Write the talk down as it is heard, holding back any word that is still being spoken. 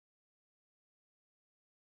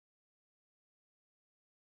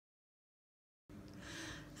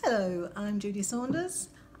Hello, I'm Judy Saunders.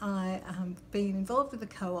 I have been involved with the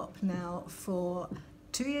co-op now for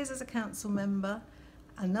 2 years as a council member,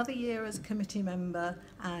 another year as a committee member,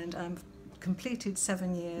 and I've completed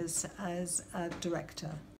 7 years as a director.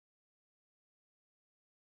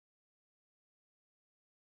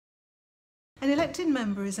 An elected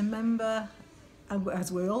member is a member,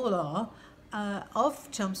 as we all are, of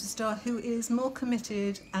Chelmsfordstar who is more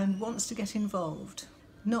committed and wants to get involved.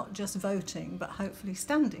 Not just voting, but hopefully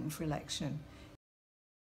standing for election.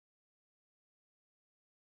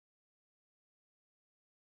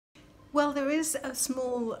 Well, there is a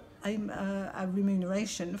small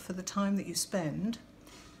remuneration for the time that you spend,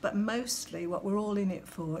 but mostly what we're all in it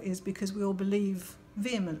for is because we all believe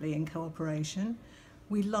vehemently in cooperation.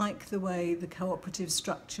 We like the way the cooperative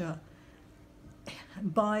structure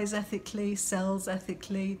buys ethically, sells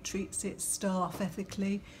ethically, treats its staff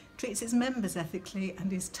ethically, treats its members ethically,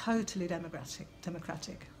 and is totally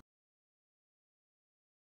democratic.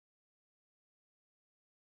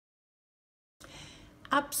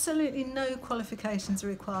 Absolutely no qualifications are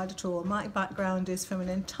required at all. My background is from an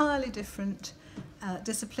entirely different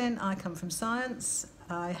discipline. I come from science.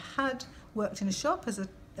 I had worked in a shop as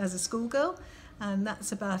a schoolgirl, and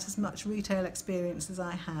that's about as much retail experience as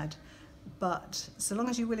I had. But so long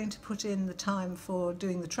as you're willing to put in the time for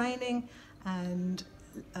doing the training and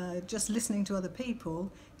just listening to other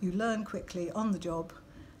people, you learn quickly on the job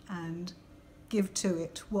and give to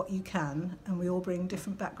it what you can, and we all bring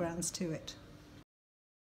different backgrounds to it.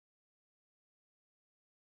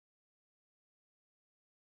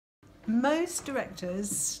 Most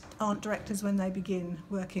directors aren't directors when they begin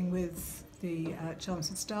working with the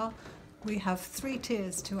Chelmsfordstar. We have 3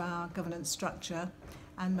 tiers to our governance structure,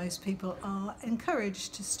 and most people are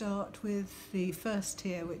encouraged to start with the first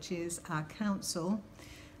tier, which is our council,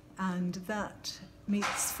 and that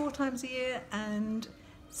meets 4 times a year and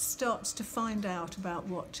starts to find out about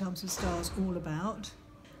what Chelmsfordstar is all about,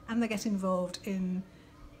 and they get involved in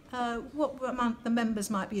what the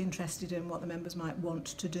members might be interested in, what the members might want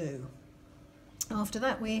to do. After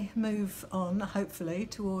that, we move on, hopefully,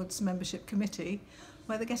 towards membership committee,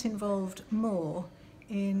 where they get involved more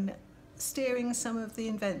in steering some of the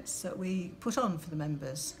events that we put on for the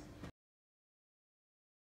members.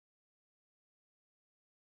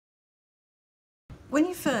 When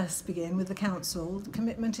you first begin with the council, the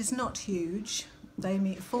commitment is not huge. They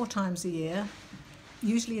meet 4 times a year,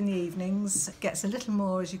 usually in the evenings. It gets a little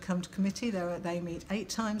more as you come to committee. They meet 8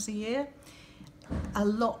 times a year. A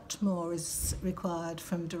lot more is required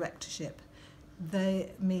from directorship.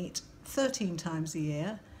 They meet 13 times a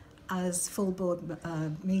year as full board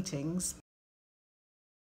meetings.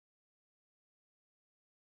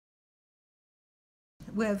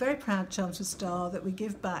 We're very proud, Chelmsfordstar, that we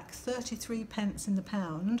give back 33 pence in the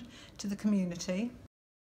pound to the community.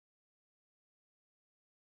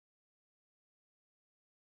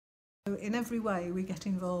 So in every way we get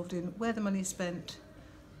involved in where the money is spent,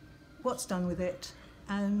 what's done with it,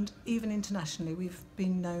 and even internationally we've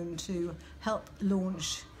been known to help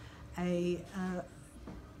launch a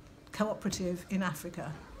cooperative in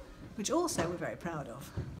Africa, which also we're very proud of.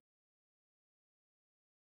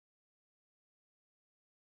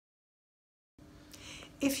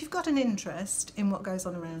 If you've got an interest in what goes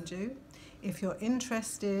on around you, if you're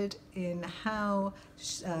interested in how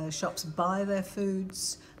shops buy their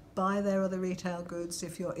foods, buy their other retail goods,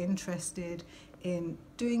 if you're interested in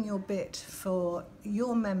doing your bit for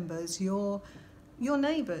your members, your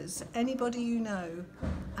neighbours, anybody you know,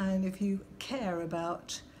 and if you care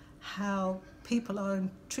about how people are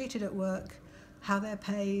treated at work, how they're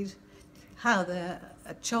paid, how they're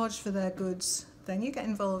charged for their goods, then you get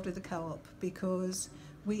involved with the co-op, because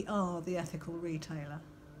we are the ethical retailer.